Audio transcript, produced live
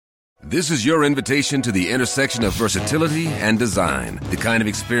This is your invitation to the intersection of versatility and design. The kind of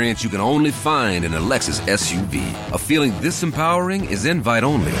experience you can only find in a Lexus SUV. A feeling this empowering is invite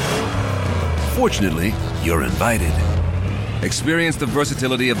only. Fortunately, you're invited. Experience the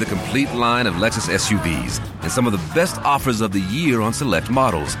versatility of the complete line of Lexus SUVs and some of the best offers of the year on select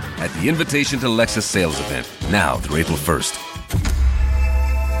models at the Invitation to Lexus sales event, now through April 1st.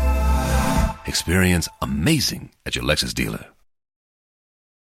 Experience amazing at your Lexus dealer.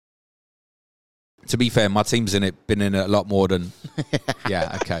 To be fair, my team's been in it a lot more than,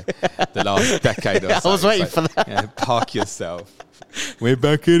 the last decade or so. I was waiting for that. Yeah, park yourself. We're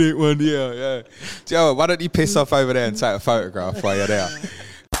back in it one year, yeah. Joe, why don't you piss off over there and take a photograph while you're there?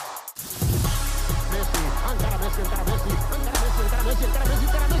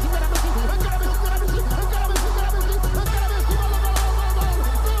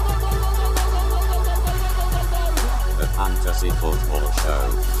 The Fantasy Football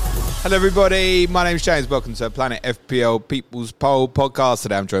Show. Hello everybody, my name's James. Welcome to Planet FPL People's Poll podcast.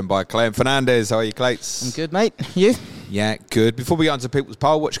 Today I'm joined by Clay Fernandez. How are you, Clates? I'm good, mate. You? Yeah, good. Before we get on to People's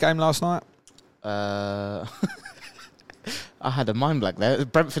Poll, watch game last night? I had a mind blank there.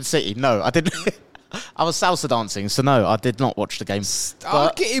 Brentford City. No, I didn't. I was salsa dancing, so no, I did not watch the game.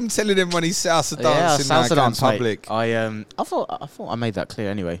 I'll get him telling him when he's salsa dancing salsa dance, in public. Mate. I thought I made that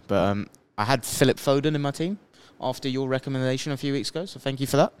clear anyway. But I had Philip Foden in my team after your recommendation a few weeks ago, so thank you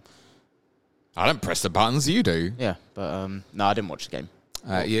for that. I don't press the buttons, you do. Yeah, but no, I didn't watch the game.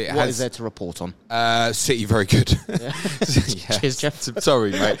 What is there to report on? City very good. Yeah. Cheers, Jeff.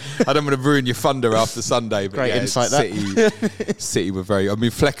 Sorry, mate. I don't want to ruin your thunder after Sunday. But Great insight, City were very... I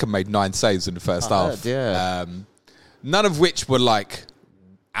mean, Flecker made 9 saves in the first half. Yeah. None of which were, like,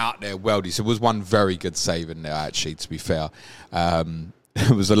 out there wealthy. So there was one very good save in there, actually, to be fair. There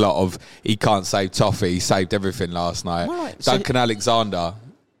was a lot of, he can't save toffee. He saved everything last night. Right, Duncan Alexander...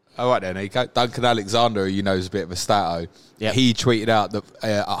 All right then, Nico. Duncan Alexander, you know, is a bit of a stato. Yep. He tweeted out that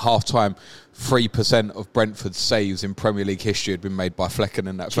at half-time, 3% of Brentford's saves in Premier League history had been made by Flecken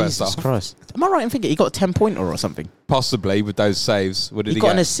in that first half. Jesus Christ. Am I right in thinking he got a 10-pointer or something? Possibly, with those saves. What did he got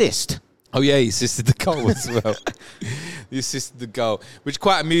get? an assist. Oh, yeah, he assisted the goal as well. He assisted the goal, which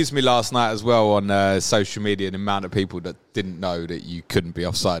quite amused me last night as well on social media. The amount of people that didn't know that you couldn't be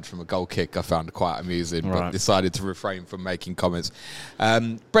offside from a goal kick, I found quite amusing, but decided to refrain from making comments.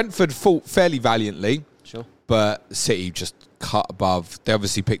 Brentford fought fairly valiantly, sure, but City just cut above. They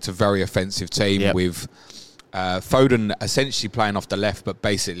obviously picked a very offensive team with Foden essentially playing off the left, but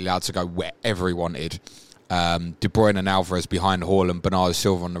basically allowed to go wherever he wanted. De Bruyne and Alvarez behind Haaland, Bernardo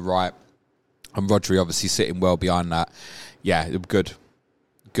Silva on the right. And Rodri obviously sitting well behind that. Yeah, good.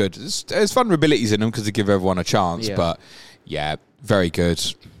 There's vulnerabilities in them because they give everyone a chance. Yeah. But, yeah, very good.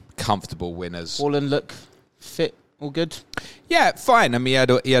 Comfortable winners. Haaland look fit, all good? Yeah, fine. I mean,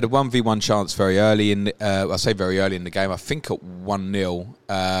 he had a 1v1 chance very early in I say very early in the game. I think at 1-0.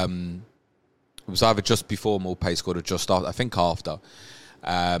 It was either just before Morpay scored or just after. I think after.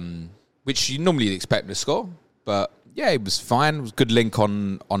 Which you normally expect to score. But... yeah, it was fine. It was a good link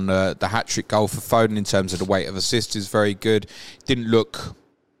on the hat-trick goal for Foden in terms of the weight of assist is very good. Didn't look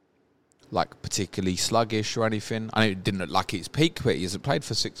like particularly sluggish or anything. I know it didn't look like its peak, but he hasn't played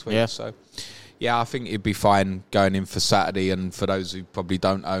for 6 weeks. Yeah. So, yeah, I think it'd be fine going in for Saturday. And for those who probably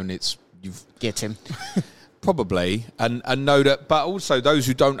don't own it, get him. Probably. And know that, but also those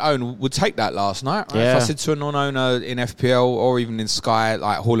who don't own would take that last night. Right? Yeah. If I said to a non-owner in FPL or even in Sky,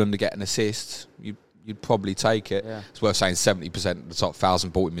 like Haaland to get an assist, you'd probably take it. Yeah. It's worth saying 70% of the top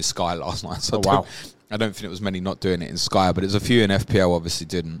 1,000 bought him in Sky last night. So I don't think it was many not doing it in Sky, but there's a few in FPL obviously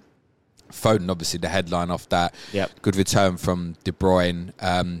didn't. Foden, obviously, the headline off that. Yep. Good return from De Bruyne.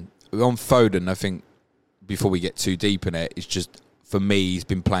 On Foden, I think, before we get too deep in it, it's just, for me, he's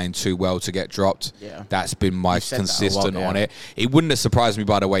been playing too well to get dropped. Yeah. That's been my consistent on it. It wouldn't have surprised me,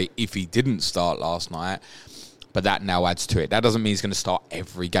 by the way, if he didn't start last night. But that now adds to it. That doesn't mean he's going to start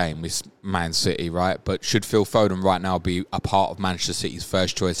every game with Man City, right? But should Phil Foden right now be a part of Manchester City's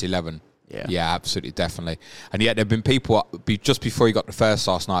first choice 11? Yeah, absolutely, definitely. And yet there have been people, just before he got the first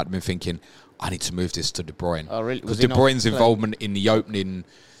last night, have been thinking, I need to move this to De Bruyne. Oh, really? Because De Bruyne's involvement in the opening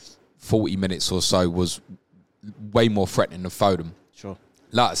 40 minutes or so was way more threatening than Foden. Sure.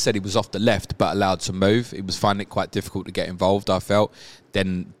 Like I said, he was off the left but allowed to move. He was finding it quite difficult to get involved, I felt.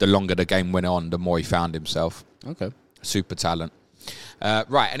 Then the longer the game went on, the more he found himself. Okay. Super talent.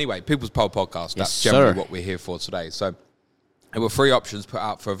 Right, anyway, People's Poll Podcast. That's generally what we're here for today. So there were 3 options put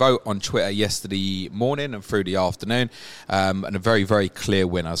out for a vote on Twitter yesterday morning and through the afternoon, and a very, very clear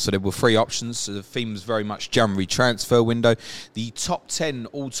winner. So there were 3 options. So the theme was very much January transfer window. The top 10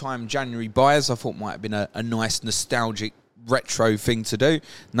 all-time January buyers I thought might have been a nice nostalgic retro thing to do.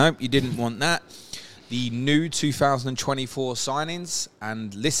 Nope, you didn't want that. The new 2024 signings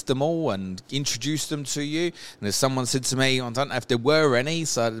and list them all and introduce them to you. And as someone said to me, I don't know if there were any,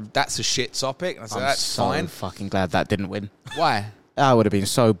 so that's a shit topic. And I said, that's fine. I'm so fucking glad that didn't win. Why? That would have been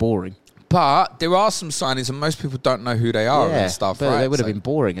so boring. But there are some signings and most people don't know who they are and stuff, but right? They would have been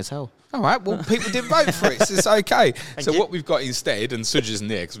boring as hell. All right, well, people didn't vote for it, so it's okay. So what we've got instead, and Suj isn't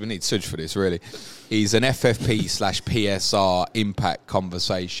here because we need Suj for this, really, is an FFP/PSR impact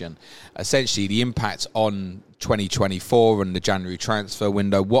conversation. Essentially, the impact on 2024 and the January transfer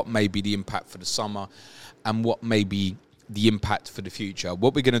window, what may be the impact for the summer, and what may be the impact for the future.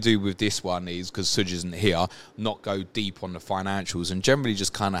 What we're going to do with this one is, because Suj isn't here, not go deep on the financials and generally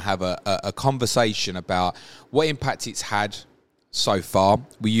just kind of have a conversation about what impact it's had so far.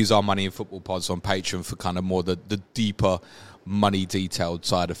 We use our Money in Football pods on Patreon for kind of more the deeper money detailed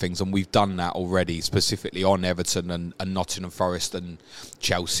side of things, and we've done that already specifically on Everton and Nottingham Forest and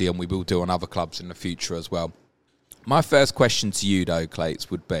Chelsea, and we will do on other clubs in the future as well. My first question to you though, Clates,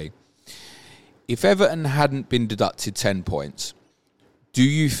 would be, if Everton hadn't been deducted 10 points, do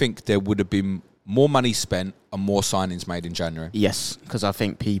you think there would have been more money spent and more signings made in January? Yes, because I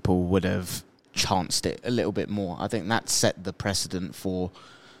think people would have chanced it a little bit more. I think that set the precedent for,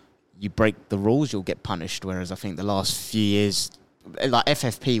 you break the rules, you'll get punished. Whereas I think the last few years, like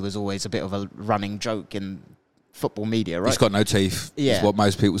FFP was always a bit of a running joke in football media, right? It's got no teeth, is what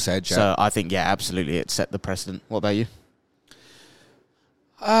most people said. Yeah. So I think, absolutely, it set the precedent. What about you?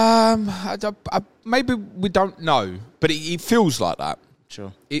 Maybe we don't know, but it feels like that.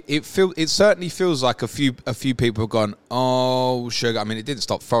 Sure. It certainly feels like a few people have gone, oh, sugar. I mean, it didn't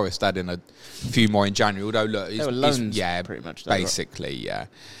stop Forest adding a few more in January, although look, they were loans, pretty much. Basically, right?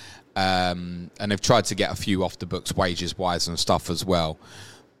 And they've tried to get a few off the books, wages-wise and stuff as well.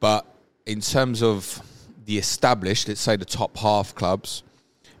 But in terms of the established, let's say the top half clubs,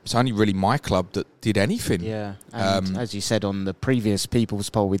 it's only really my club that did anything. Yeah, and as you said on the previous People's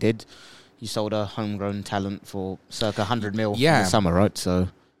Poll we did, you sold a homegrown talent for circa 100 mil in the summer, right? So,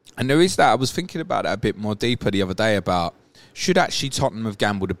 and there is that. I was thinking about it a bit more deeper the other day about, should actually Tottenham have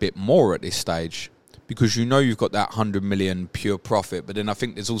gambled a bit more at this stage? Because you know you've got that 100 million pure profit, but then I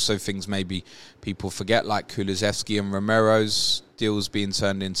think there's also things maybe people forget, like Kulusevski and Romero's deals being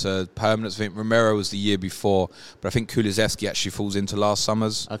turned into permanents. I think Romero was the year before, but I think Kulusevski actually falls into last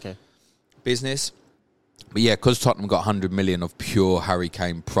summer's business. But yeah, because Tottenham got 100 million of pure Harry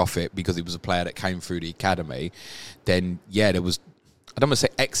Kane profit because he was a player that came through the academy, then there was, I don't want to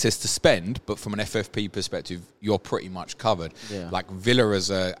say excess to spend, but from an FFP perspective, you're pretty much covered. Yeah. Like Villa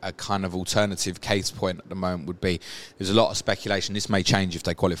as a kind of alternative case point at the moment would be, there's a lot of speculation. This may change if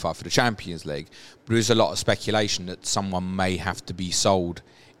they qualify for the Champions League, but there's a lot of speculation that someone may have to be sold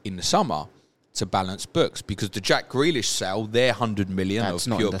in the summer to balance books, because the Jack Grealish sale, their 100 million of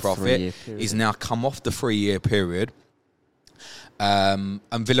pure profit is now come off the 3-year period. And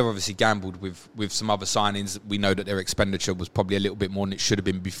Villa obviously gambled with some other signings. We know that their expenditure was probably a little bit more than it should have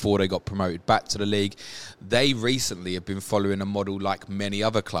been before they got promoted back to the league. They recently have been following a model like many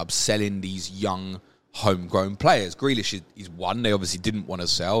other clubs, selling these young homegrown players. Grealish is one they obviously didn't want to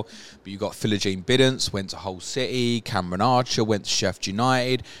sell, but you got Philogene Biddance went to Hull City, Cameron Archer went to Sheffield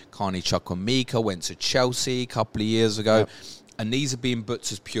United, Carney Chukwuemeka went to Chelsea a couple of years ago, and these are being booked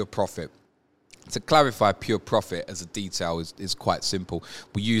as pure profit. To clarify, pure profit as a detail is quite simple.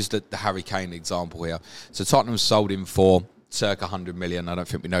 We used the Harry Kane example here. So Tottenham sold him for circa 100 million. I don't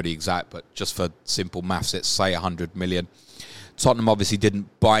think we know the exact, but just for simple maths, let's say 100 million. Tottenham obviously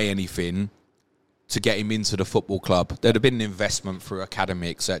didn't buy anything to get him into the football club. There'd have been an investment through academy,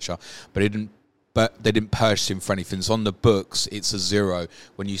 etc., but they didn't purchase him for anything. So on the books, it's a zero.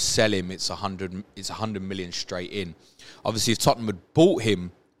 When you sell him, it's 100 million straight in. Obviously, if Tottenham had bought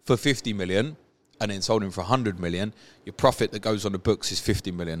him for 50 million and then sold him for 100 million, your profit that goes on the books is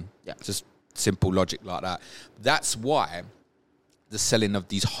 50 million. Yeah. Just simple logic like that. That's why the selling of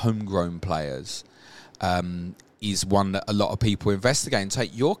these homegrown players is one that a lot of people investigate. And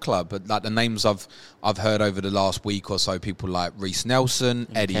take your club, but like the names I've heard over the last week or so, people like Reece Nelson,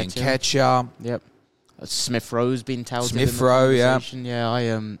 Eddie Nketiah. Yep. Smith Rowe's been touted. Smith Rowe, yeah.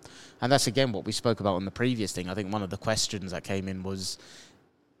 Yeah, and that's again what we spoke about on the previous thing. I think one of the questions that came in was,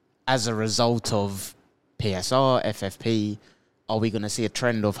 as a result of PSR, FFP, are we going to see a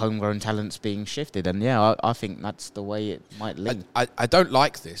trend of homegrown talents being shifted? And I think that's the way it might link. I don't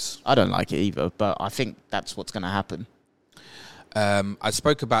like this. I don't like it either, but I think that's what's going to happen. I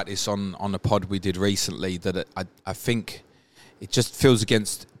spoke about this on a pod we did recently, that I think it just feels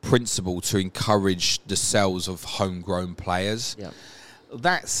against principle to encourage the sales of homegrown players. Yeah.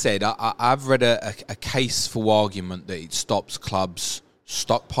 That said, I've read a case for argument that it stops clubs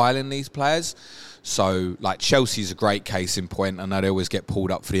stockpiling these players. So, like, Chelsea's a great case in point. I know they always get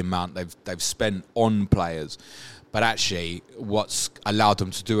pulled up for the amount they've spent on players. But actually, what's allowed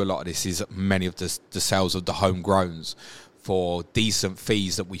them to do a lot of this is many of the sales of the homegrowns for decent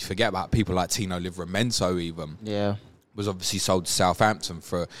fees that we forget about. People like Tino Livramento even. Yeah. Was obviously sold to Southampton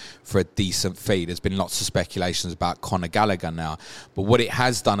for a decent fee. There's been lots of speculations about Conor Gallagher now. But what it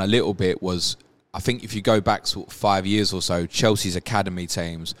has done a little bit was, I think if you go back sort of 5 years or so, Chelsea's academy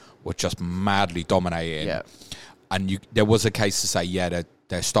teams were just madly dominating. Yeah. And there was a case to say,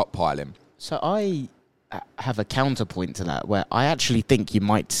 they're stockpiling. So I have a counterpoint to that, where I actually think you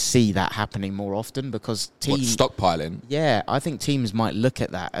might see that happening more often, because teams... stockpiling? Yeah, I think teams might look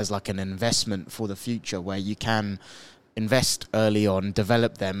at that as like an investment for the future, where you can invest early on,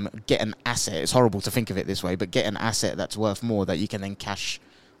 develop them, get an asset. It's horrible to think of it this way, but get an asset that's worth more that you can then cash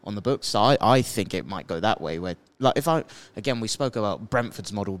on the books. So I think it might go that way, where, like, we spoke about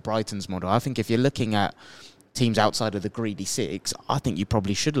Brentford's model, Brighton's model. I think if you're looking at teams outside of the greedy six, I think you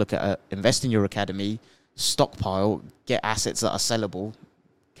probably should look at invest in your academy, stockpile, get assets that are sellable,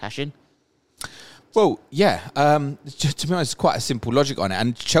 cash in. Well, yeah. To be honest, it's quite a simple logic on it.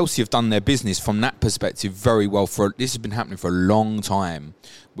 And Chelsea have done their business from that perspective very well. This has been happening for a long time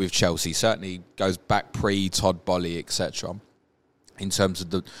with Chelsea. Certainly goes back pre-Todd Boehly, etc. In terms of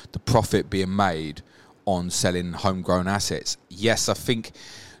the profit being made on selling homegrown assets. Yes, I think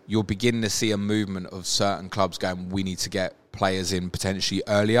you're beginning to see a movement of certain clubs going, we need to get players in potentially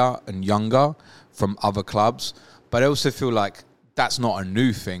earlier and younger from other clubs. But I also feel like that's not a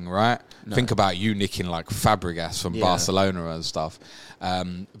new thing, right? No. Think about you nicking like Fabregas from Barcelona and stuff.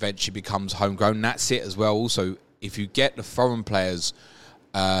 Eventually becomes homegrown. That's it as well. Also, if you get the foreign players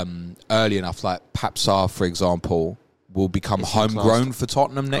early enough, like PSR, for example, will become homegrown for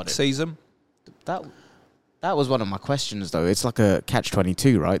Tottenham next season. That was one of my questions, though. It's like a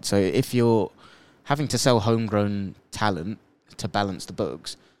catch-22, right? So if you're having to sell homegrown talent to balance the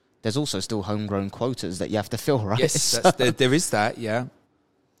books, there's also still homegrown quotas that you have to fill, right? Yes, there is that, yeah.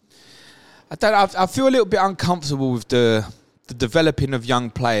 I feel a little bit uncomfortable with the developing of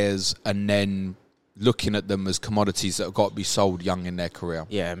young players and then looking at them as commodities that have got to be sold young in their career.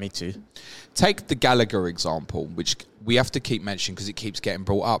 Yeah, me too. Take the Gallagher example, which we have to keep mentioning because it keeps getting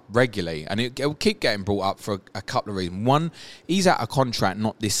brought up regularly. And it will keep getting brought up for a couple of reasons. One, he's out of contract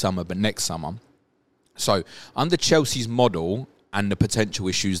not this summer, but next summer. So under Chelsea's model and the potential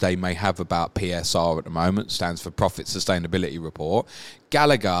issues they may have about PSR at the moment, stands for Profit Sustainability Report,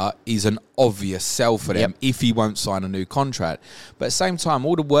 Gallagher is an obvious sell for them if he won't sign a new contract. But at the same time,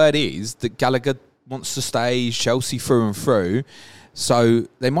 all the word is that Gallagher wants to stay Chelsea through and through. So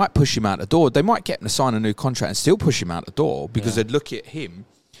they might push him out the door. They might get him to sign a new contract and still push him out the door because they'd look at him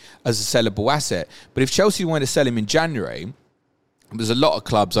as a sellable asset. But if Chelsea wanted to sell him in January, there's a lot of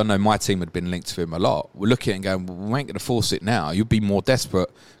clubs, I know my team had been linked to him a lot, we're looking at it and going, well, we ain't going to force it now. You'll be more desperate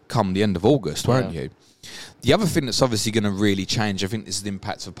come the end of August, won't you? The other thing that's obviously going to really change, I think this is the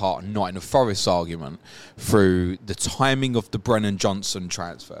impact of part of Nottingham Forest's argument, through the timing of the Brennan Johnson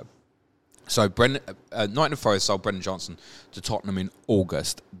transfer. So Nottingham Forest sold Brennan Johnson to Tottenham in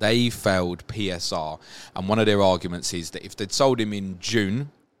August. They failed PSR. And one of their arguments is that if they'd sold him in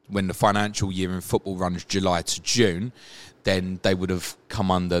June, when the financial year in football runs July to June, then they would have come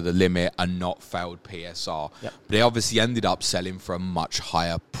under the limit and not failed PSR. But they obviously ended up selling for a much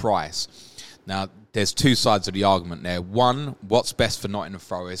higher price. Now, there's two sides of the argument there. One, what's best for Nottingham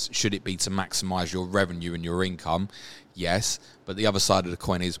Forest? Should it be to maximise your revenue and your income? Yes. But the other side of the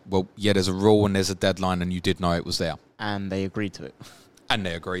coin is, well, yeah, there's a rule and there's a deadline and you did know it was there. And they agreed to it. And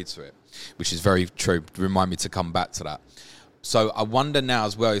they agreed to it, which is very true. Remind me to come back to that. So I wonder now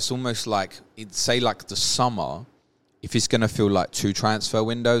as well, it's almost like, say like the summer, if it's going to feel like two transfer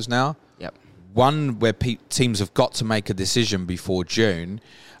windows now. One where teams have got to make a decision before June,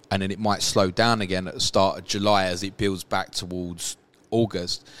 and then it might slow down again at the start of July as it builds back towards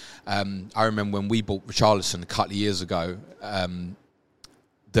August. I remember when we bought Richarlison a couple of years ago,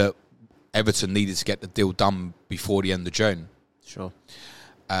 that Everton needed to get the deal done before the end of June. Sure.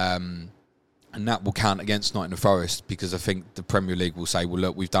 And that will count against Nottingham Forest because I think the Premier League will say, well,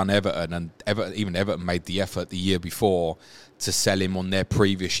 look, we've done Everton, and Everton made the effort the year before to sell him on their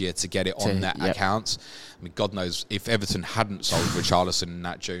previous year to get it on their accounts. I mean, God knows, if Everton hadn't sold Richarlison in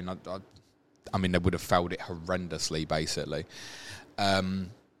that June, I mean, they would have failed it horrendously, basically. What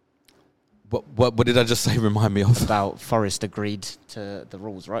did I just say? Remind me of? About Forest agreed to the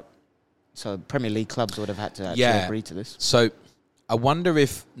rules, right? So Premier League clubs would have had to actually agree to this. So I wonder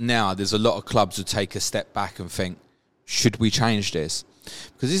if now there's a lot of clubs who take a step back and think, should we change this?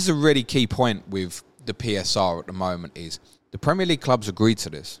 because this is a really key point with the PSR at the moment, is the Premier League clubs agreed to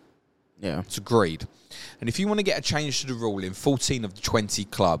this. Yeah. It's agreed. And if you want to get a change to the rule, in 14 of the 20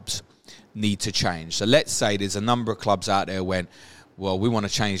 clubs need to change. So let's say there's a number of clubs out there went, well, we want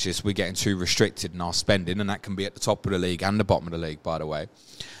to change this, we're getting too restricted in our spending, and that can be at the top of the league and the bottom of the league, by the way.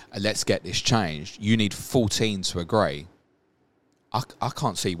 And let's get this changed. You need 14 to agree. I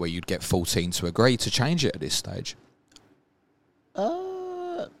can't see where you'd get 14 to agree to change it at this stage.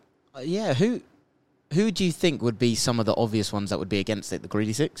 Yeah, who do you think would be some of the obvious ones that would be against it? The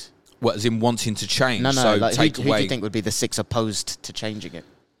greedy six? What, as in wanting to change? No, so like take who away. do you think would be the six opposed to changing it?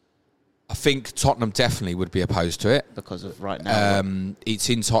 I think Tottenham definitely would be opposed to it. Because of right now. It's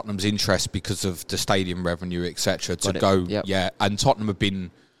in Tottenham's interest because of the stadium revenue, etc. to Got it. go, Yep. yeah. And Tottenham have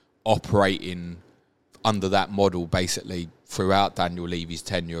been operating under that model basically throughout Daniel Levy's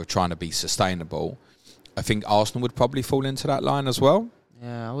tenure of trying to be sustainable. I think Arsenal would probably fall into that line as well.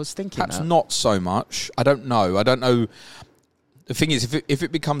 Yeah, I was thinking Perhaps that. not so much. I don't know. The thing is, if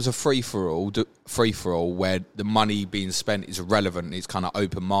it becomes a free-for-all where the money being spent is irrelevant and it's kind of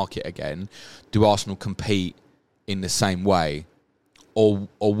open market again, do Arsenal compete in the same way? Or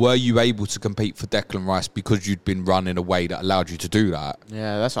were you able to compete for Declan Rice because you'd been run in a way that allowed you to do that?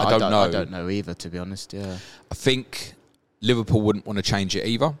 Yeah, that's what I don't know. I don't know either, to be honest. Yeah, I think Liverpool wouldn't want to change it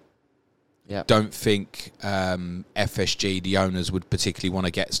either. Yeah, Don't think FSG, the owners, would particularly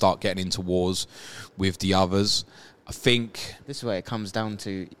want to start getting into wars with the others. I think this is where it comes down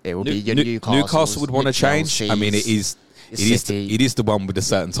to. It will be your Newcastle would want to change. I mean, it is the one with a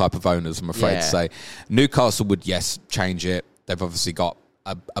certain type of owners, I'm afraid to say. Newcastle would, yes, change it. They've obviously got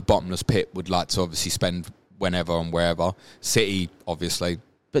a bottomless pit, would like to obviously spend whenever and wherever. City, obviously.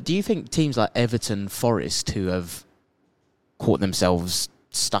 But do you think teams like Everton, Forest, who have caught themselves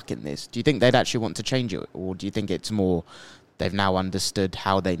stuck in this, do you think they'd actually want to change it? Or do you think it's more they've now understood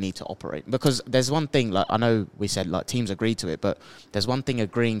how they need to operate? Because there's one thing, like I know we said like teams agree to it, but there's one thing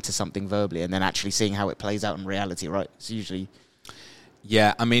agreeing to something verbally and then actually seeing how it plays out in reality, right? It's usually...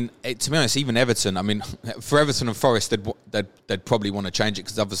 Yeah, I mean, to be honest, even Everton, I mean, for Everton and Forest, they'd probably want to change it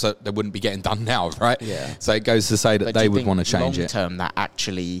because otherwise they wouldn't be getting done now, right? Yeah. So it goes to say that they would want to change it. Long term, that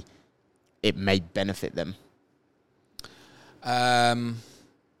actually it may benefit them. Not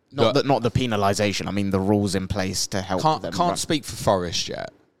the penalisation. I mean, the rules in place to help them. Can't speak for Forest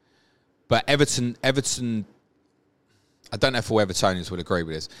yet, but Everton. I don't know if all Evertonians would agree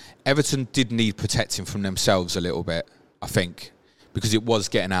with this. Everton did need protecting from themselves a little bit, I think, because it was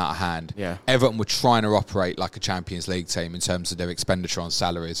getting out of hand. Yeah. Everton were trying to operate like a Champions League team in terms of their expenditure on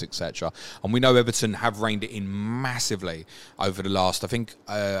salaries, etc. And we know Everton have reined it in massively over the last, I think,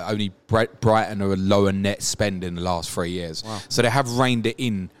 only Brighton are a lower net spend in the last 3 years. Wow. So they have reined it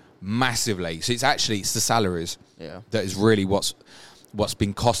in massively. So it's the salaries that is really what's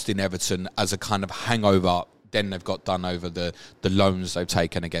been costing Everton as a kind of hangover. Then they've got done over the loans they've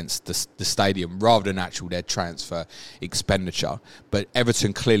taken against the stadium rather than their transfer expenditure. But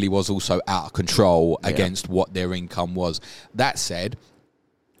Everton clearly was also out of control against what their income was. That said,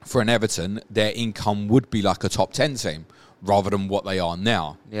 for an Everton, their income would be like a top 10 team rather than what they are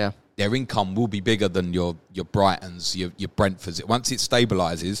now. Yeah. Their income will be bigger than your Brightons, your Brentfords. Once it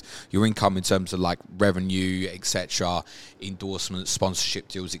stabilises, your income in terms of like revenue, etc., endorsements, sponsorship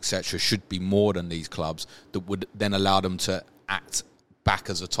deals, etc., should be more than these clubs that would then allow them to act back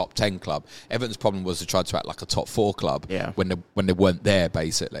as a top 10 club. Everton's problem was they tried to act like a top 4 club when they weren't there,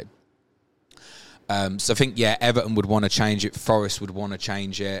 basically. So I think, Everton would want to change it. Forest would want to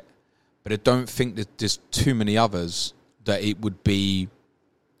change it. But I don't think that there's too many others that it would be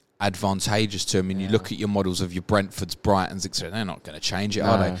advantageous to. I mean, you look at your models of your Brentfords, Brightons, etc. They're not going to change it,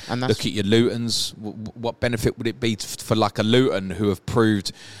 are they? And look at your Lutons. What benefit would it be for like a Luton who have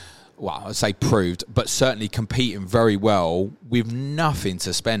proved, well, I'd say proved, but certainly competing very well with nothing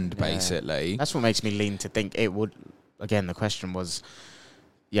to spend, basically. That's what makes me lean to think it would. Again, the question was,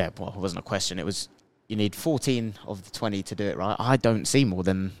 it wasn't a question. It was, you need 14 of the 20 to do it right. I don't see more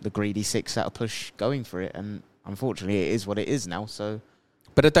than the greedy 6 that are push going for it, and unfortunately, it is what it is now. So.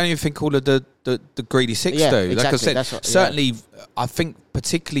 But I don't even think all of the greedy 6 do. Exactly. Like I said, certainly, I think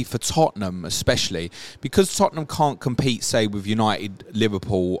particularly for Tottenham especially, because Tottenham can't compete, say, with United,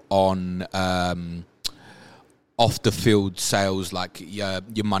 Liverpool on off-the-field sales, like your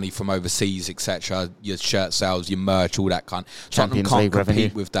money from overseas, etc., your shirt sales, your merch, all that kind. Tottenham can't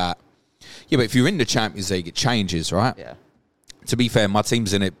compete with that. Yeah, but if you're in the Champions League, it changes, right? Yeah. To be fair, my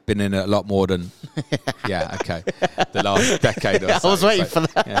team's been in it a lot more than, the last decade or so. I was waiting for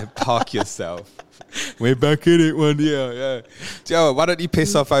that. Yeah, park yourself. We're back in it one year, Joe, why don't you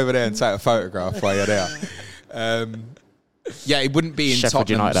piss off over there and take a photograph while you're there? Yeah, it wouldn't be in Sheffield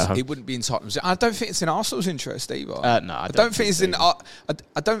United at home. It wouldn't be in Tottenham's. I don't think it's in Arsenal's interest either. No, I don't think it's in. I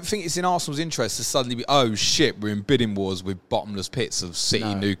don't think it's in Arsenal's interest to suddenly be. Oh shit, we're in bidding wars with bottomless pits of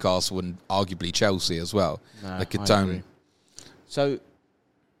City, Newcastle, and arguably Chelsea as well. No, like it don't. Agree. So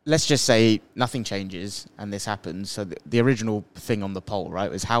let's just say nothing changes and this happens. So the original thing on the poll, right,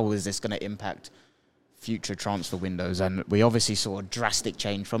 was how is this going to impact future transfer windows? And we obviously saw a drastic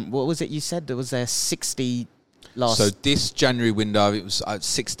change from, what was it you said? There was 60 last... So this January window, it was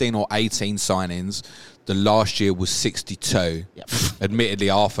 16 or 18 signings. The last year was 62. Yep. Admittedly,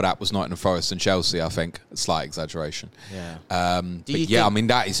 half of that was Nottingham Forest and Chelsea, I think. A slight exaggeration. Yeah. But yeah, I mean,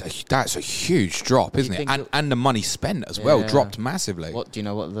 that's a huge drop, isn't it? And the money spent as well dropped massively. Do you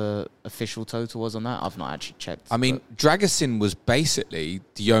know what the official total was on that? I've not actually checked. I mean, Dragusin was basically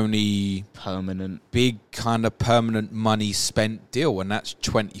the only big kind of permanent money spent deal, and that's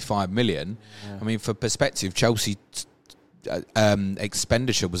 25 million. Yeah. I mean, for perspective, Chelsea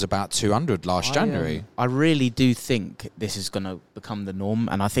expenditure was about 200 last January. I really do think this is going to become the norm,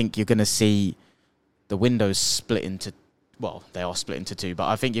 and I think you're going to see the windows split into, well, they are split into two, but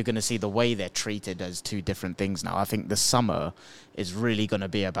I think you're going to see the way they're treated as two different things now. I think the summer is really going to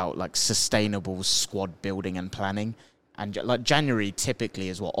be about like sustainable squad building and planning, and like January typically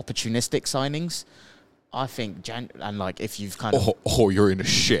is what, opportunistic signings. I think, and like if you've kind of... Or you're in a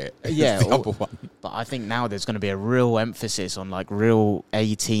shit. Yeah. The other one. But I think now there's going to be a real emphasis on like real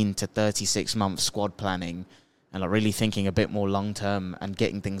 18 to 36 month squad planning and like really thinking a bit more long term and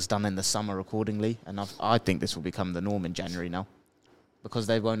getting things done in the summer accordingly. And I think this will become the norm in January now because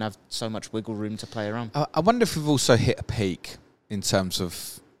they won't have so much wiggle room to play around. I wonder if we've also hit a peak in terms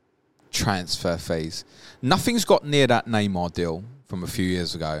of transfer fees. Nothing's got near that Neymar deal from a few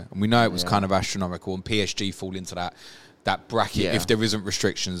years ago, and we know it was kind of astronomical, and PSG fall into that bracket. If there isn't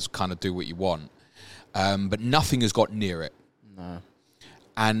restrictions, kind of do what you want, but nothing has got near it. No.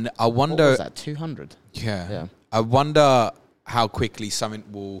 And I wonder, what was that, 200? Yeah. I wonder how quickly something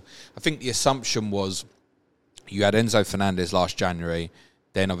will... I think the assumption was you had Enzo Fernandez last January,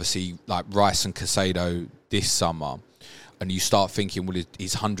 then obviously like Rice and Caicedo this summer, and you start thinking, well,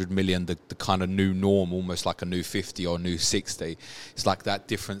 is 100 million the kind of new norm, almost like a new 50 or new 60? It's like that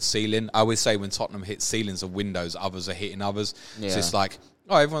different ceiling. I always say when Tottenham hits ceilings of windows, others are hitting others. Yeah. So it's like,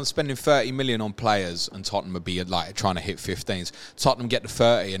 everyone's spending 30 million on players, and Tottenham would be like trying to hit 15s. Tottenham get to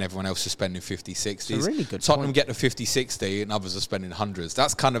 30 and everyone else is spending 50, 60s. It's a really good Tottenham point. get to 50, 60 and others are spending hundreds.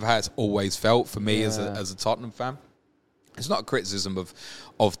 That's kind of how it's always felt for me as a Tottenham fan. It's not a criticism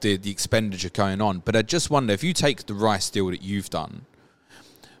of the expenditure going on, but I just wonder, if you take the Rice deal that you've done,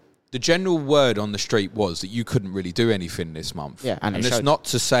 the general word on the street was that you couldn't really do anything this month. Yeah, and it's not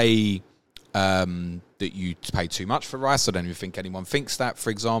to say that you pay too much for Rice. I don't even think anyone thinks that, for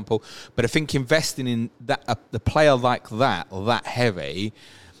example. But I think investing in that the player like that, or that heavy,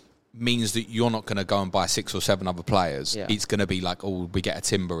 means that you're not going to go and buy 6 or 7 other players. Yeah. It's going to be like, we get a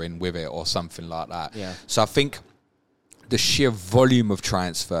Timber in with it or something like that. Yeah. So I think the sheer volume of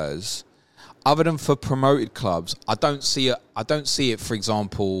transfers, other than for promoted clubs, I don't see it. For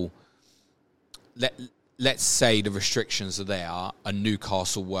example, let's say the restrictions are there, and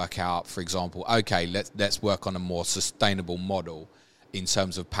Newcastle work out, for example, okay, let's work on a more sustainable model in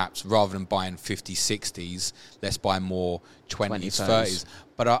terms of perhaps rather than buying 50, 60s, let's buy more 20s, 30s.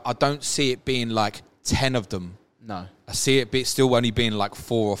 But I don't see it being like 10 of them. No. I see it still only being like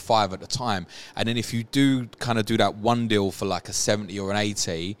 4 or 5 at a time. And then if you do kind of do that one deal for like a 70 or an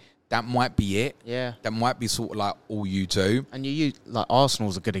 80, that might be it. Yeah. That might be sort of like all you do. And like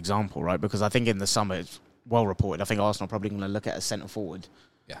Arsenal's a good example, right? Because I think in the summer, it's well reported, I think Arsenal are probably going to look at a centre forward.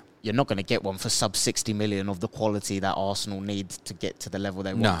 Yeah. You're not going to get one for sub 60 million of the quality that Arsenal need to get to the level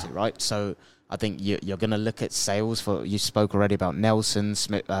they want to, right? So I think you're going to look at sales for, you spoke already about Nelson,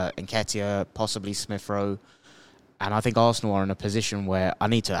 Smith, Nketiah, possibly Smith Rowe. And I think Arsenal are in a position where I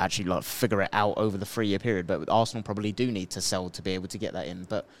need to actually like figure it out over the 3-year period. But Arsenal probably do need to sell to be able to get that in.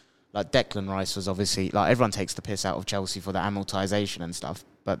 But like Declan Rice was obviously, like everyone takes the piss out of Chelsea for the amortization and stuff.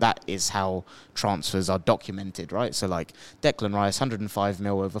 But that is how transfers are documented, right? So like Declan Rice, 105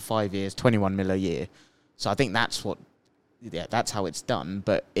 mil over 5 years, 21 mil a year. So I think that's how it's done.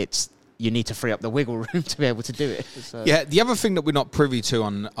 But you need to free up the wiggle room to be able to do it. So. Yeah, the other thing that we're not privy to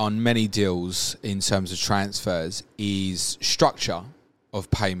on many deals in terms of transfers is structure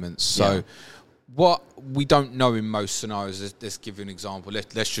of payments. So what we don't know in most scenarios, let's give you an example.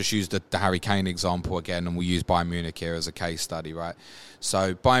 Let's just use the Harry Kane example again, and we'll use Bayern Munich here as a case study, right?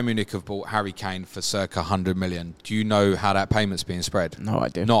 So Bayern Munich have bought Harry Kane for circa 100 million. Do you know how that payment's being spread? No, I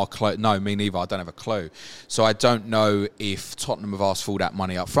do. Not a clue. No, me neither. I don't have a clue. So I don't know if Tottenham have asked for all that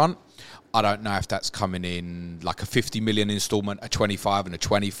money up front. I don't know if that's coming in like a 50 million installment, a 25 and a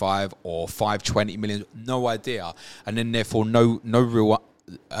 25, or 520 million. No idea. And then therefore no real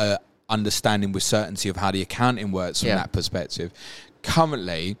understanding with certainty of how the accounting works from that perspective.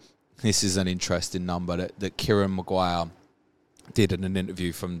 Currently, this is an interesting number that Kieran Maguire did in an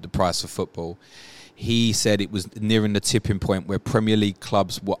interview from The Price of Football. He said it was nearing the tipping point where Premier League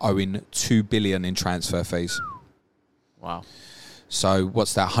clubs were owing 2 billion in transfer fees. Wow. So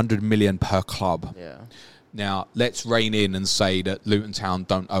what's that, 100 million per club? Yeah. Now, let's rein in and say that Luton Town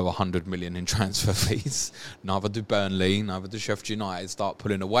don't owe 100 million in transfer fees. Neither do Burnley, neither do Sheffield United. Start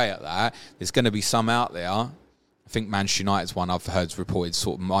pulling away at that. There's going to be some out there. I think Manchester United's one I've heard reported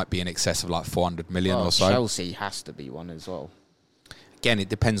sort of might be in excess of like 400 million or so. Chelsea has to be one as well. Again, it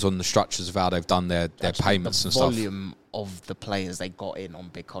depends on the structures of how they've done their payments and stuff. The volume of the players they got in on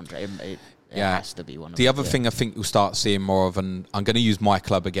big contract, it has to be one of them. The other thing I think you'll start seeing more of, and I'm going to use my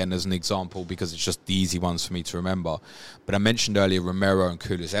club again as an example because it's just the easy ones for me to remember. But I mentioned earlier Romero and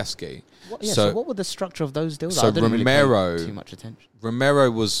Kulusevski. So what were the structure of those deals? So I didn't Romero, really pay too much attention.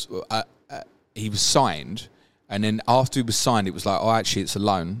 Romero was he was signed, and then after he was signed, it was like, oh, actually, it's a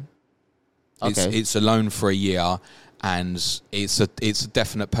loan. Okay. It's a loan for a year. And it's a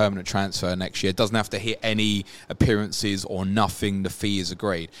definite permanent transfer next year. It doesn't have to hit any appearances or nothing. The fee is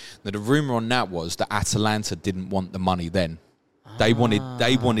agreed. Now, the rumour on that was that Atalanta didn't want the money then. They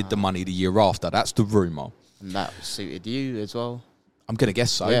wanted the money the year after. That's the rumour. And that suited you as well? I'm going to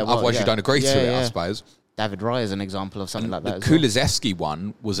guess so. Yeah, Otherwise, you don't agree to it, I suppose. David Raya is an example of something like that. The Kulusevski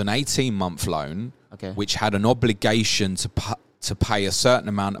one was an 18-month loan, which had an obligation to pay a certain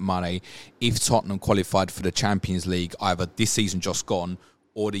amount of money if Tottenham qualified for the Champions League, either this season just gone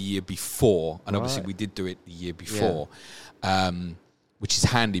or the year before. And obviously we did do it the year before, which is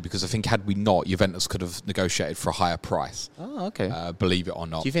handy because I think had we not, Juventus could have negotiated for a higher price. Oh, okay. Believe it or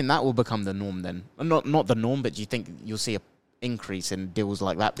not. Do you think that will become the norm then? Not the norm, but do you think you'll see a increase in deals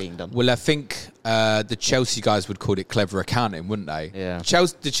like that being done? Well, I think the Chelsea guys would call it clever accounting, wouldn't they? Yeah.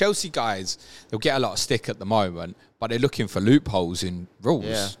 The Chelsea guys, they'll get a lot of stick at the moment, but they're looking for loopholes in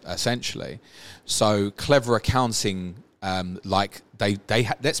rules, essentially. So clever accounting, let's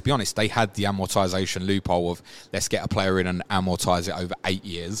be honest, they had the amortization loophole of let's get a player in and amortize it over 8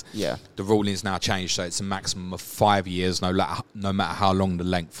 years. Yeah. The ruling's now changed, so it's a maximum of 5 years, no matter how long the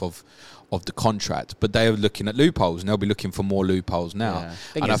length of the contract. But they're looking at loopholes, and they'll be looking for more loopholes now.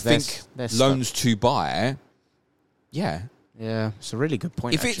 Yeah. And I think loans to buy, Yeah, it's a really good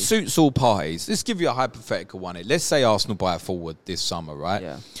point. If it suits all parties, let's give you a hypothetical one. Let's say Arsenal buy a forward this summer, right?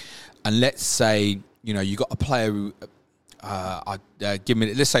 Yeah. And let's say, you got a player who,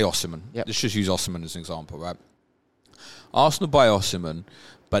 let's say Osimhen. Yep. Let's just use Osimhen as an example, right? Arsenal buy Osimhen,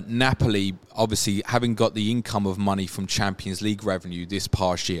 but Napoli, obviously, having got the income of money from Champions League revenue this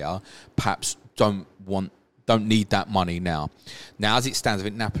past year, perhaps don't need that money now. Now, as it stands, I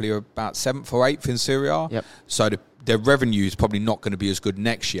think Napoli are about 7th or 8th in Serie A. Yep. So their revenue is probably not going to be as good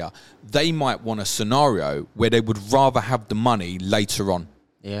next year. They might want a scenario where they would rather have the money later on.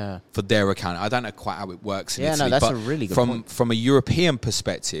 Yeah. For their account. I don't know quite how it works in Italy. No, that's a really good point. From a European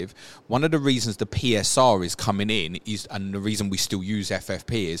perspective, one of the reasons the PSR is coming in and the reason we still use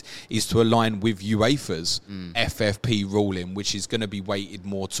FFP is to align with UEFA's FFP ruling, which is going to be weighted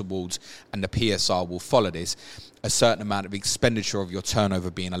more towards, and the PSR will follow this, a certain amount of expenditure of your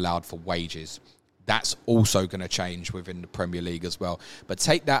turnover being allowed for wages. That's also going to change within the Premier League as well. But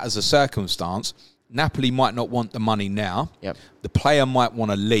take that as a circumstance. Napoli might not want the money now. Yep. The player might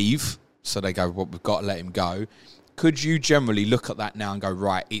want to leave, so they go, well, we've got to let him go. Could you generally look at that now and go,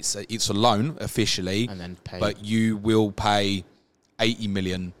 right, it's a loan officially, and then pay, but you will pay 80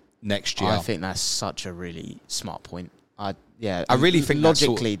 million next year? I think that's such a really smart point. I really think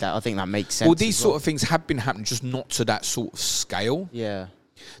logically I think that makes sense. Well, these sort of things have been happening, just not to that sort of scale. Yeah.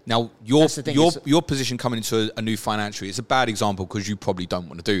 Now, your position coming into a new financial year is a bad example because you probably don't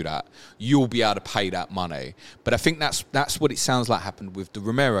want to do that. You'll be able to pay that money. But I think that's what it sounds like happened with the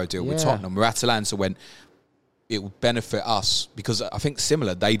Romero deal with Tottenham, where Atalanta went, it would benefit us, because I think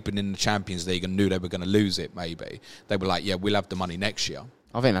similar, they'd been in the Champions League and knew they were going to lose it maybe. They were like, yeah, we'll have the money next year.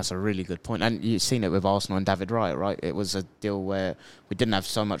 I think that's a really good point. And you've seen it with Arsenal and David Raya, right? It was a deal where we didn't have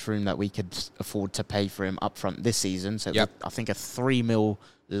so much room that we could afford to pay for him up front this season. So I think a 3 mil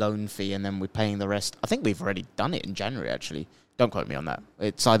loan fee, and then we're paying the rest. I think we've already done it in January, actually. Don't quote me on that.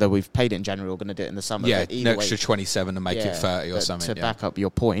 It's either we've paid it in January or going to do it in the summer. Yeah, an extra 27 to make it 30 or something. To back up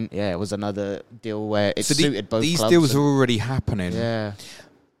your point, it was another deal where it suited both these clubs. These deals are already happening. Yeah.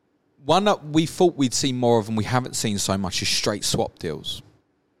 One that we thought we'd see more of and we haven't seen so much is straight swap deals.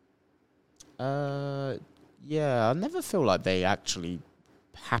 I never feel like they actually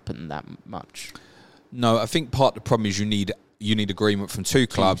happen that much. No, I think part of the problem is you need agreement from two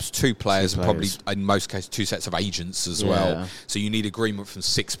clubs, two players, and probably in most cases 2 sets of agents as well. So you need agreement from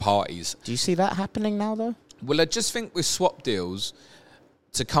 6 parties. Do you see that happening now, though? Well, I just think with swap deals,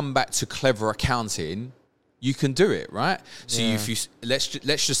 to come back to clever accounting, you can do it, right? So if you let's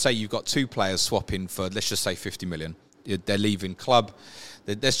just say you've got 2 players swapping for, let's just say 50 million. They're leaving club.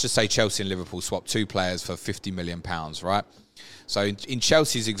 Let's just say Chelsea and Liverpool swap 2 players for £50 million, right? So in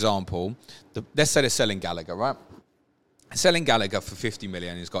Chelsea's example, let's say they're selling Gallagher, right? Selling Gallagher for 50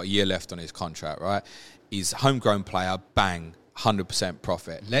 million, he's got a year left on his contract, right? He's a homegrown player, bang, 100%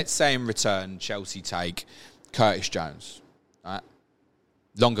 profit. Let's say in return, Chelsea take Curtis Jones, right?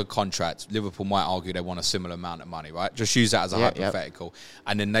 Longer contract. Liverpool might argue they want a similar amount of money, right? Just use that as a hypothetical.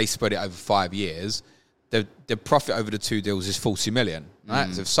 And then they spread it over 5 years. The profit over the 2 deals is 40 million, right?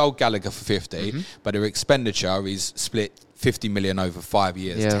 So they've sold Gallagher for 50, but their expenditure is split 50 million over 5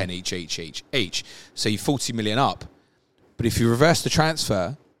 years, 10 each. So you're 40 million up. But if you reverse the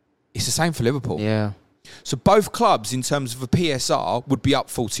transfer, it's the same for Liverpool. Yeah. So both clubs, in terms of a PSR, would be up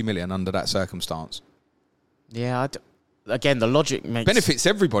 40 million under that circumstance. Yeah. Again, the logic benefits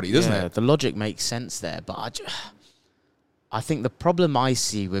everybody, doesn't it? The logic makes sense there, but I think the problem I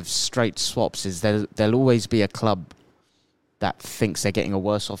see with straight swaps is there'll always be a club that thinks they're getting a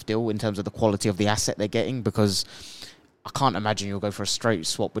worse off deal in terms of the quality of the asset they're getting, because I can't imagine you'll go for a straight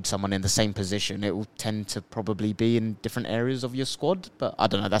swap with someone in the same position. It will tend to probably be in different areas of your squad, but I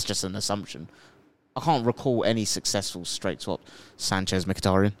don't know. That's just an assumption. I can't recall any successful straight swap. Sanchez,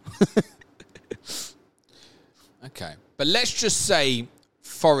 Mkhitaryan. Okay. But let's just say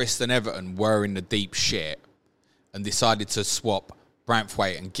Forest and Everton were in the deep shit and decided to swap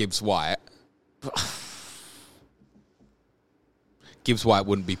Branthwaite and Gibbs-White. Gibbs-White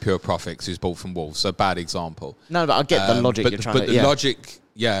wouldn't be pure profit because he was bought from Wolves. So bad example. No, but I get the logic you're trying to... But the logic,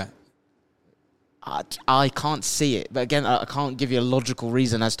 I can't see it. But again, I can't give you a logical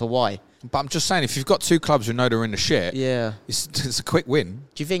reason as to why. But I'm just saying, if you've got 2 clubs who know they're in the shit, it's a quick win.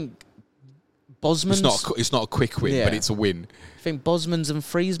 Do you think Bosman's... It's not a quick win, but it's a win. I think Bosman's and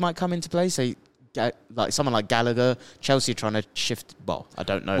Freeze might come into play. So, like someone like Gallagher, Chelsea trying to shift... Well, I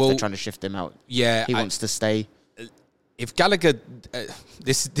don't know if they're trying to shift him out. Yeah. He wants to stay... If Gallagher,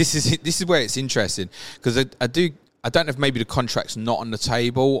 this is where it's interesting, because I don't know if maybe the contract's not on the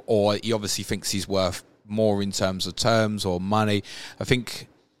table, or he obviously thinks he's worth more in terms of terms or money. I think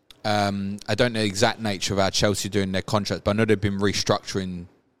I don't know the exact nature of how Chelsea are doing their contracts, but I know they've been restructuring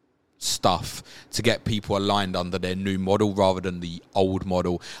stuff to get people aligned under their new model rather than the old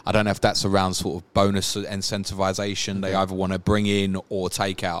model. I don't know if that's around sort of bonus incentivization they either want to bring in or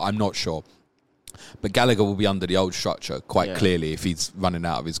take out. I'm not sure. But Gallagher will be under the old structure quite clearly if he's running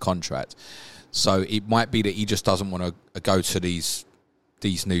out of his contract. So it might be that he just doesn't want to go to these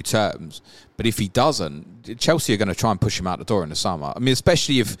new terms. But if he doesn't, Chelsea are going to try and push him out the door in the summer. I mean,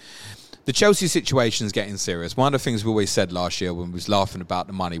 especially if the Chelsea situation is getting serious. One of the things we always said last year when we was laughing about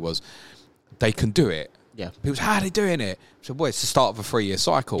the money was they can do it. Yeah. People say, how are they doing it? So, boy, it's the start of a 3-year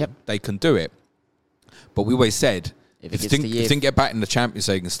cycle. Yep. They can do it. But we always said, if it didn't get back in the Champions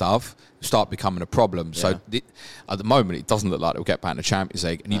League and stuff, it'll start becoming a problem. Yeah. So at the moment, it doesn't look like it'll get back in the Champions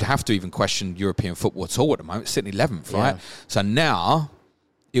League. And you'd have to even question European football at all at the moment. It's sitting 11th, right? So now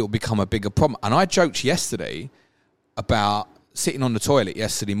it will become a bigger problem. And I joked yesterday about sitting on the toilet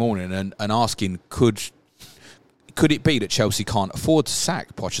yesterday morning and asking, could it be that Chelsea can't afford to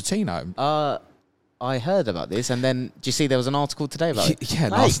sack Pochettino? I heard about this. And then, do you see there was an article today about it? Yeah,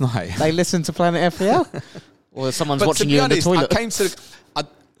 last night. They listened to Planet FPL? Or someone's watching you honest, in the toilet.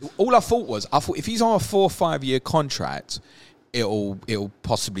 All I thought if he's on a 4 or 5 year contract, it'll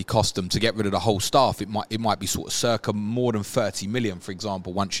possibly cost them to get rid of the whole staff. It might be sort of circa more than 30 million, for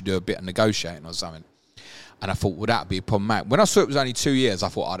example, once you do a bit of negotiating or something. And I thought, well, that'd be a problem. When I saw it was only 2 years, I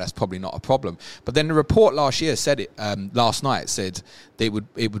thought, that's probably not a problem. But then the report last night said that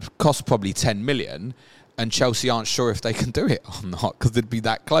it would cost probably 10 million. And Chelsea aren't sure if they can do it or not because they'd be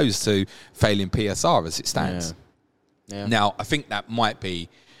that close to failing PSR as it stands. Yeah. Now, I think that might be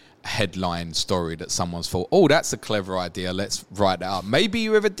a headline story that someone's thought, that's a clever idea, let's write that up. Maybe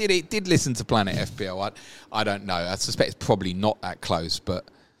whoever did listen to Planet FPL. I don't know. I suspect it's probably not that close, but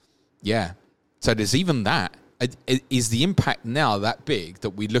yeah. So there's even that. Is the impact now that big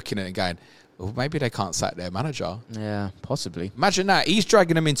that we're looking at it and going, well, maybe they can't sack their manager? Yeah, possibly. Imagine that. He's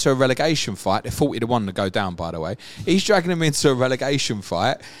dragging them into a relegation fight. They're 40-1 to go down, by the way. He's dragging them into a relegation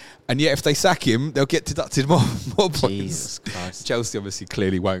fight, and yet if they sack him, they'll get deducted more points. Jesus Christ. Chelsea obviously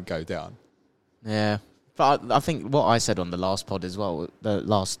clearly won't go down. Yeah. But I think what I said on the last pod as well, the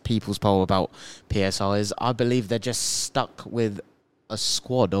last People's Poll about PSR, is I believe they're just stuck with a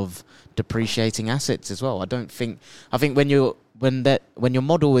squad of depreciating assets as well. I think when your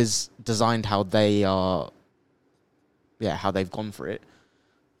model is designed how they are, how they've gone for it,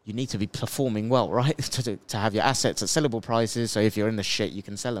 you need to be performing well, right? to have your assets at sellable prices. So if you're in the shit, you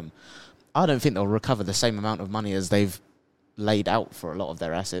can sell them. I don't think they'll recover the same amount of money as they've laid out for a lot of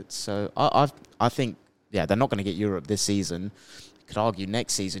their assets. So I think, they're not going to get Europe this season. You could argue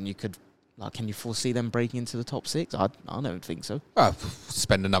next season you could. Can you foresee them breaking into the top 6? I don't think so. Well,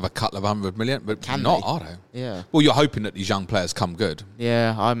 spend another couple of 100 million, but can not, they? I don't. Yeah. Well, you're hoping that these young players come good.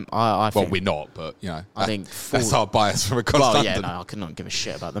 Yeah, I think... Well, we're not, but, I think... That's our bias from across London. I could not give a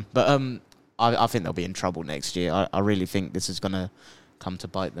shit about them. But I think they'll be in trouble next year. I really think this is going to come to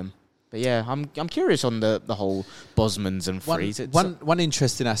bite them. But yeah, I'm curious on the whole Bosmans and Freeze. One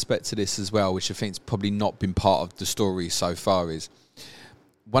interesting aspect to this as well, which I think has probably not been part of the story so far, is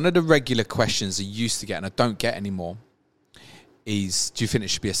one of the regular questions I used to get, and I don't get anymore, is do you think there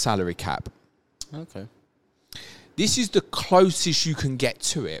should be a salary cap? Okay. This is the closest you can get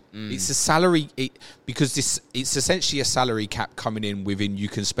to it. It's a salary, because it's essentially a salary cap coming in within you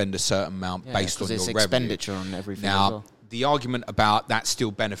can spend a certain amount based on your revenue. It's expenditure on everything now, as well. The argument about that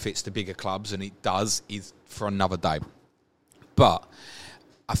still benefits the bigger clubs, and it does, is for another day. But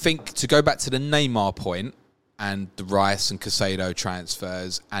I think to go back to the Neymar point, and the Rice and Caicedo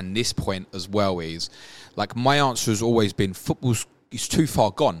transfers, and this point as well is, my answer has always been, football's is too far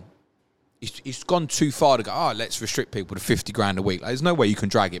gone. It's gone too far to go, let's restrict people to 50 grand a week. There's no way you can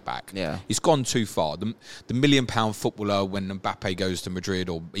drag it back. Yeah. It's gone too far. The £1 million footballer, when Mbappe goes to Madrid,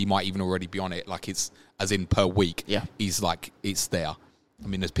 or he might even already be on it, it's as in per week, he's it's there. I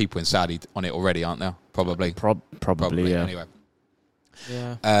mean, there's people in Saudi on it already, aren't there? Probably. Probably, yeah. Anyway.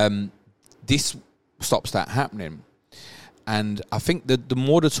 Yeah. This stops that happening. And I think that the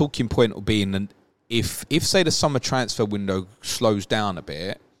more the talking point will be, if say the summer transfer window slows down a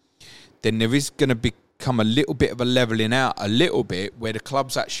bit, then there is going to become a little bit of a levelling out, a little bit, where the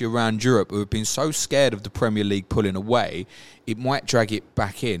clubs actually around Europe who have been so scared of the Premier League pulling away, it might drag it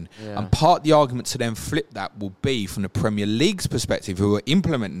back in. Yeah. And part of the argument to then flip that will be, from the Premier League's perspective, who are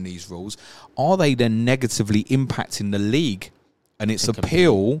implementing these rules, are they then negatively impacting the league and its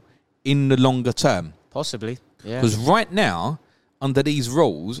appeal in the longer term? Possibly, yeah. Because right now, under these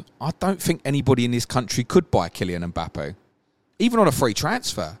rules, I don't think anybody in this country could buy Kylian Mbappe, even on a free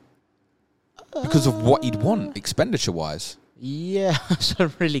transfer, because of what he'd want expenditure-wise. Yeah, that's a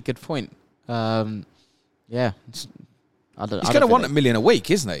really good point. Yeah. He's going to want $1 million a week,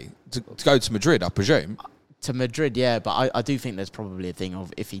 isn't he? To go to Madrid, I presume. To Madrid, yeah, but I do think there's probably a thing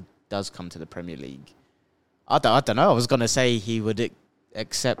of, if he does come to the Premier League, I don't know. I was going to say he would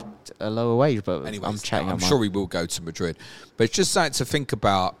accept a lower wage, but anyways, I'm sure he will go to Madrid. But it's just something to think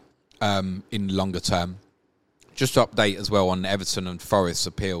about in longer term. Just to update as well on Everton and Forest's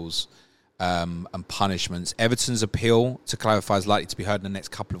appeals and punishments. Everton's appeal, to clarify, is likely to be heard in the next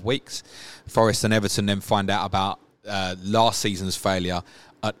couple of weeks. Forest and Everton then find out about last season's failure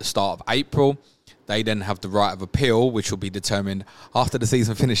at the start of April. They then have the right of appeal, which will be determined after the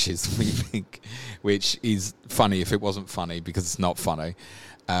season finishes, we think, which is funny if it wasn't funny, because it's not funny.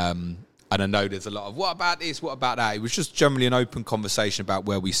 And I know there's a lot of, what about this, what about that? It was just generally an open conversation about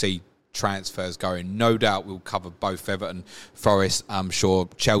where we see transfers going. No doubt we'll cover both Everton, Forest, I'm sure,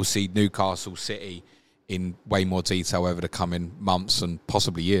 Chelsea, Newcastle, City in way more detail over the coming months and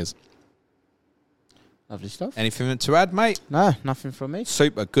possibly years. Lovely stuff. Anything to add, mate? No, nothing from me.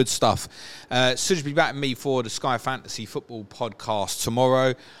 Super, good stuff. Suj will be back with me for the Sky Fantasy Football podcast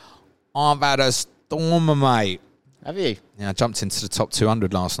tomorrow. I've had a stormer, mate. Have you? Yeah, I jumped into the top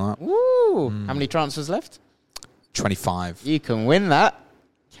 200 last night. Woo! How many transfers left? 25. You can win that.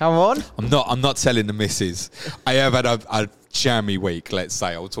 Come on. I'm not telling the missus. I have had a jammy week, let's say.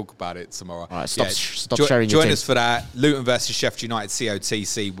 I'll talk about it tomorrow. All right, stop sharing your Join team. us for that. Luton versus Sheffield United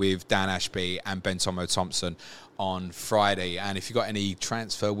COTC with Dan Ashby and Ben Tomo Thompson on Friday. And if you've got any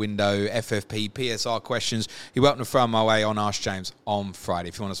transfer window, FFP, PSR questions, you're welcome to throw them my way on Ask James on Friday.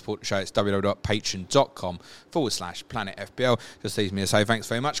 If you want to support the show, it's www.patreon.com/Planet FPL. Just leaves me to say thanks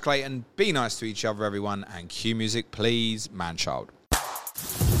very much, Clayton. Be nice to each other, everyone. And cue music, please, Manchild.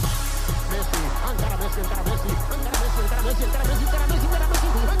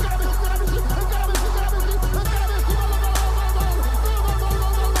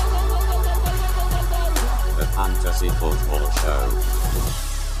 The Fantasy Football Show.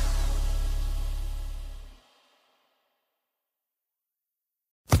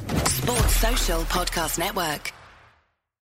 Sports Social Podcast Network.